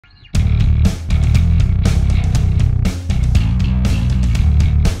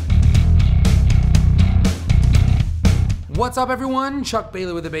What's up, everyone? Chuck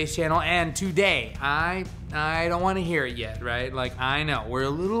Bailey with the Bass Channel, and today, I don't want to hear it yet, right? Like, I know, we're a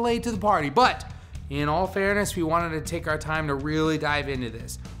little late to the party, but in all fairness, we wanted to take our time to really dive into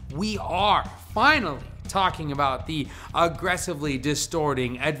this. We are finally talking about the aggressively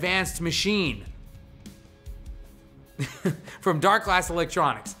distorting Advanced Machine from Darkglass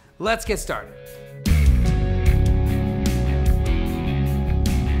Electronics. Let's get started.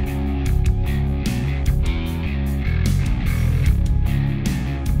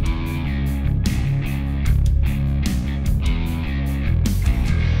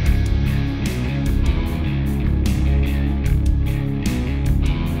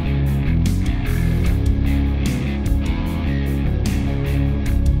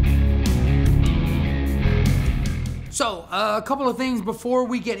 So, a couple of things before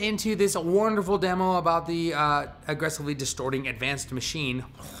we get into this wonderful demo about the aggressively distorting Advanced Machine.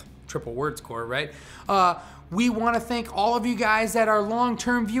 Triple word score, right? We want to thank all of you guys that are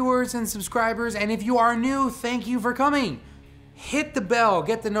long-term viewers and subscribers, and if you are new, thank you for coming. Hit the bell,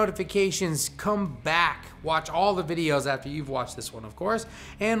 get the notifications, come back, watch all the videos after you've watched this one, of course,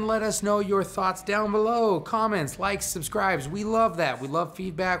 and let us know your thoughts down below. Comments, likes, subscribes. We love that. We love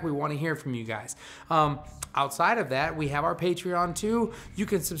feedback. We want to hear from you guys. Outside of that, we have our Patreon too. You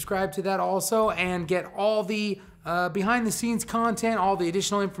can subscribe to that also and get all the behind the scenes content, all the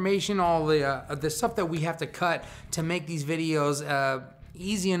additional information, all the stuff that we have to cut to make these videos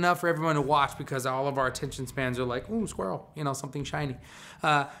easy enough for everyone to watch, because all of our attention spans are like, ooh, squirrel, you know, something shiny.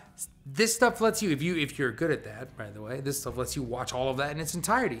 This stuff lets you, if you're good at that, by the way, this stuff lets you watch all of that in its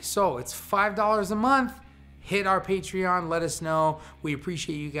entirety. So it's $5 a month. Hit our Patreon, let us know. We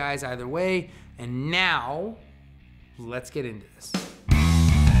appreciate you guys either way. And now, let's get into this.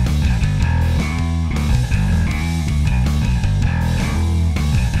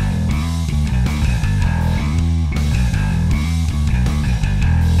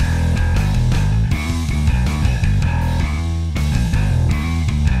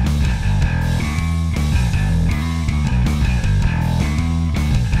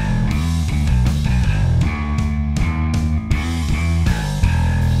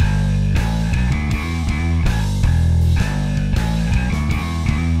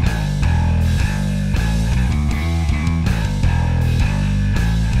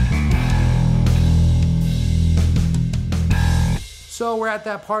 So we're at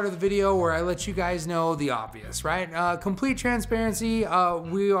that part of the video where I let you guys know the obvious, right? Complete transparency,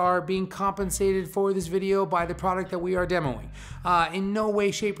 we are being compensated for this video by the product that we are demoing. In no way,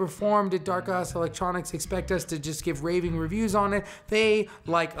 shape, or form did Darkglass Electronics expect us to just give raving reviews on it. They,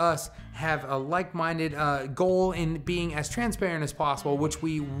 like us, have a like-minded goal in being as transparent as possible, which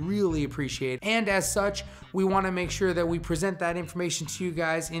we really appreciate. And as such, we want to make sure that we present that information to you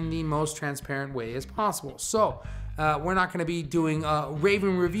guys in the most transparent way as possible. So, we're not going to be doing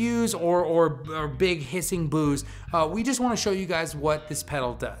raving reviews or big hissing boos. We just want to show you guys what this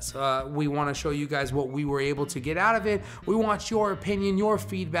pedal does. We want to show you guys what we were able to get out of it. We want your opinion, your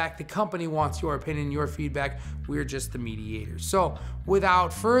feedback. The company wants your opinion, your feedback. We're just the mediators. So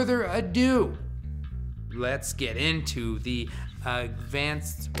without further ado, let's get into the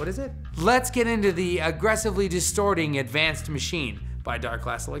Let's get into the aggressively distorting Advanced Machine by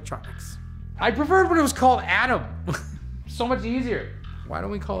Darkglass Electronics. I preferred when it was called Adam. So much easier. Why don't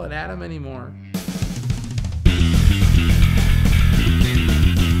we call it Adam anymore?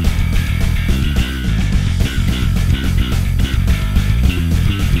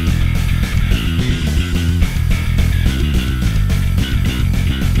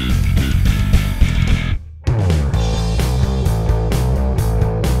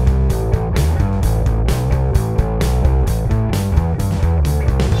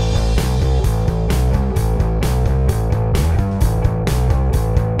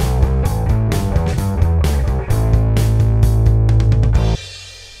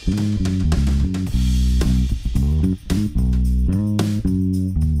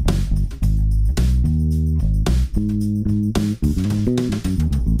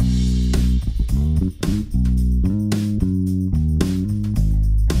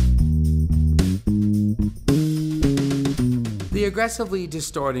 The aggressively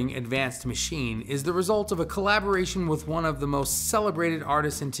distorting Advanced Machine is the result of a collaboration with one of the most celebrated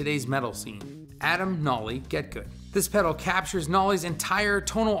artists in today's metal scene, Adam Nolly Getgood. This pedal captures Nolly's entire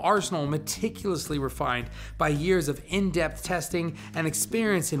tonal arsenal, meticulously refined by years of in-depth testing and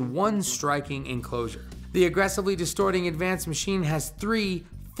experience in one striking enclosure. The aggressively distorting Advanced Machine has 3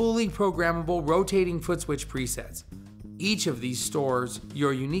 fully programmable rotating foot switch presets. Each of these stores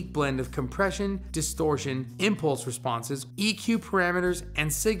your unique blend of compression, distortion, impulse responses, EQ parameters,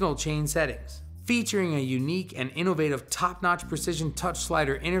 and signal chain settings. featuring a unique and innovative top-notch precision touch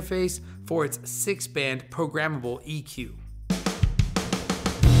slider interface for its 6-band programmable EQ.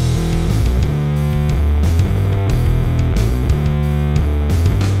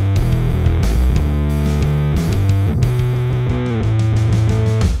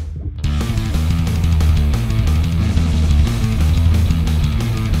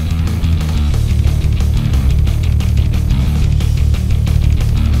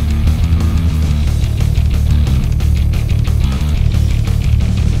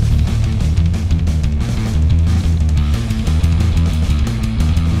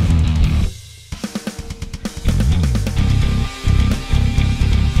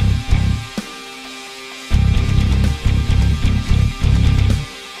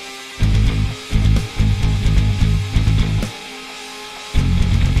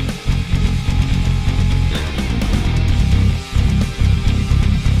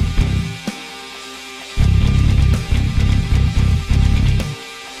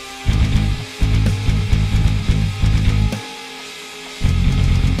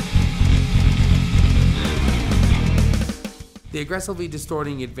 The aggressively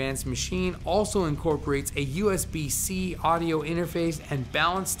distorting advanced machine also incorporates a USB-C audio interface and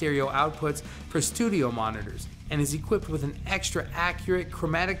balanced stereo outputs for studio monitors, and is equipped with an extra accurate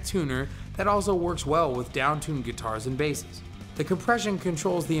chromatic tuner that also works well with down-tuned guitars and basses. The compression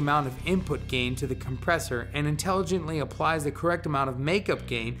controls the amount of input gain to the compressor and intelligently applies the correct amount of makeup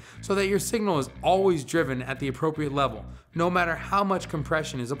gain so that your signal is always driven at the appropriate level, no matter how much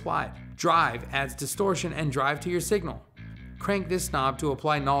compression is applied. Drive adds distortion and drive to your signal. Crank this knob to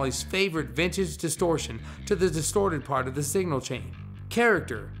apply Nolly's favorite vintage distortion to the distorted part of the signal chain.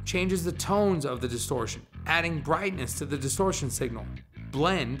 Character changes the tones of the distortion, adding brightness to the distortion signal.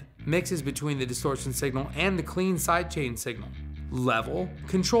 Blend mixes between the distortion signal and the clean sidechain signal. Level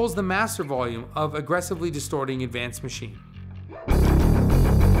controls the master volume of aggressively distorting advanced machine.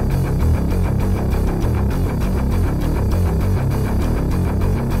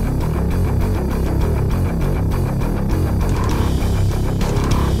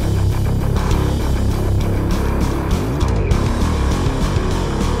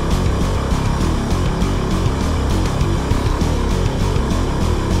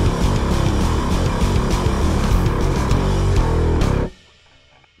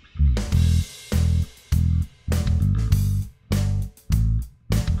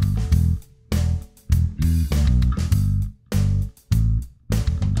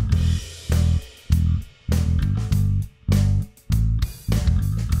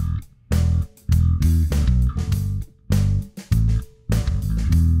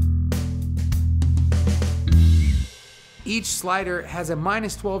 Each slider has a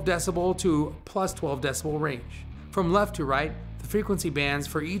 -12 decibel to +12 decibel range. From left to right, the frequency bands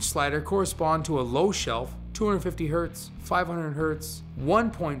for each slider correspond to a low shelf, 250 Hz, 500 Hz,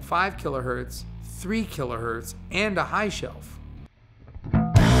 1.5 kHz, 3 kHz, and a high shelf.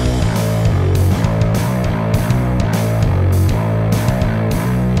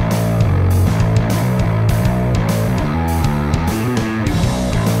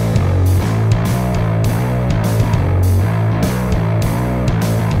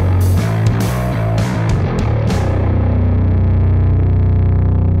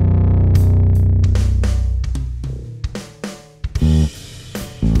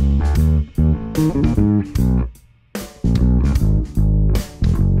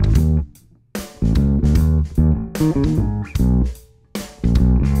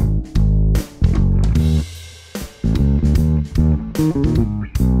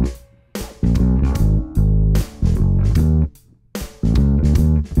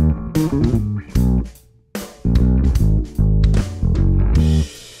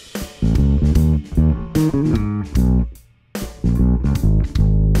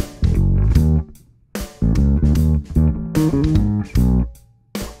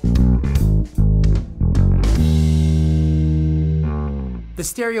 The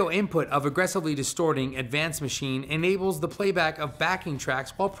stereo input of aggressively distorting advanced machine enables the playback of backing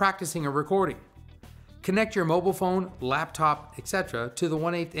tracks while practicing a recording. Connect your mobile phone, laptop, etc. to the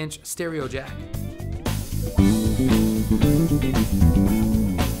 1/8 inch stereo jack.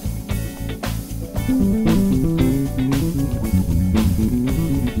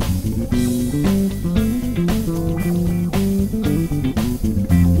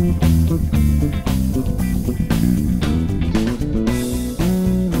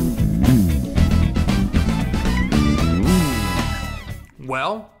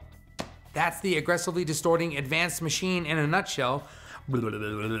 Well, that's the aggressively distorting advanced machine in a nutshell.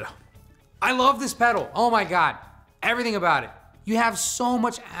 I love this pedal. Oh my God, everything about it. You have so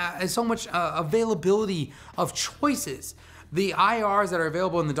much availability of choices. The IRs that are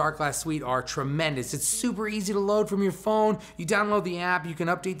available in the Darkglass suite are tremendous. It's super easy to load from your phone. You download the app, you can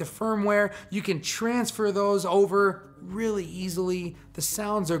update the firmware, you can transfer those over really easily. The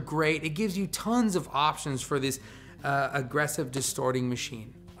sounds are great. It gives you tons of options for this aggressive distorting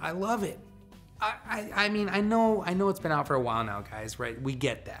machine. I love it. I mean, I know it's been out for a while now, guys, right? We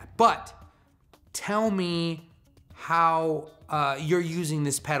get that. But tell me how you're using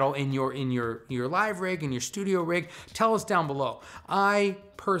this pedal in your live rig, in your studio rig. Tell us down below. I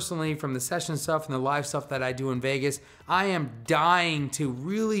personally, from the session stuff and the live stuff that I do in Vegas, I am dying to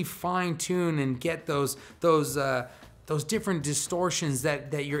really fine tune and get those different distortions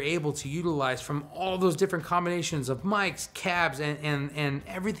that you're able to utilize from all those different combinations of mics, cabs, and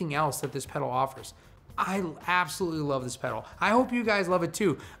everything else that this pedal offers. I absolutely love this pedal. I hope you guys love it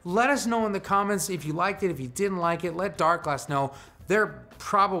too. Let us know in the comments if you liked it, if you didn't like it. Let Darkglass know. They're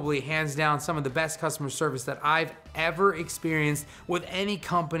probably hands down some of the best customer service that I've ever experienced with any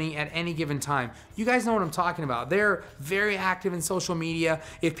company at any given time. You guys know what I'm talking about. They're very active in social media.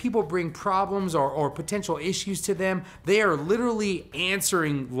 If people bring problems or potential issues to them, they are literally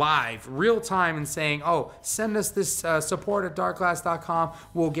answering live, real time, and saying, oh, send us this support at darkglass.com.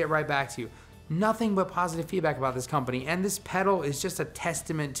 We'll get right back to you. Nothing but positive feedback about this company, and this pedal is just a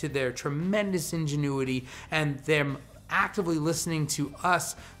testament to their tremendous ingenuity and them actively listening to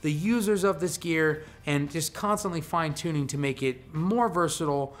us, the users of this gear, and just constantly fine-tuning to make it more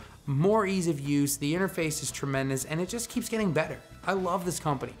versatile, more ease of use. The interface is tremendous, and it just keeps getting better. I love this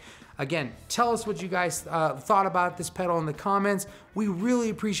company. Again, tell us what you guys thought about this pedal in the comments. We really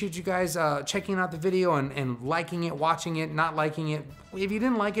appreciate you guys checking out the video and liking it, watching it, not liking it. If you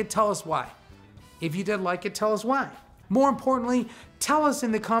didn't like it, tell us why. If you did like it, tell us why. More importantly, tell us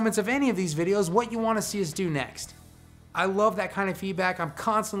in the comments of any of these videos what you want to see us do next. I love that kind of feedback. I'm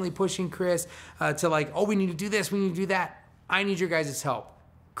constantly pushing Chris to like, oh, we need to do this, we need to do that. I need your guys' help.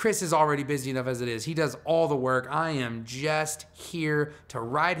 Chris is already busy enough as it is. He does all the work. I am just here to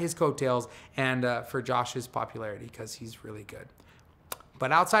ride his coattails and for Josh's popularity because he's really good.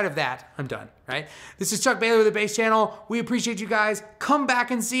 But outside of that, I'm done, right? This is Chuck Bailey with the Bass Channel. We appreciate you guys. Come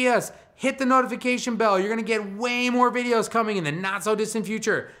back and see us. Hit the notification bell. You're gonna get way more videos coming in the not so distant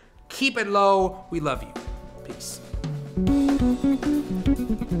future. Keep it low. We love you. Peace.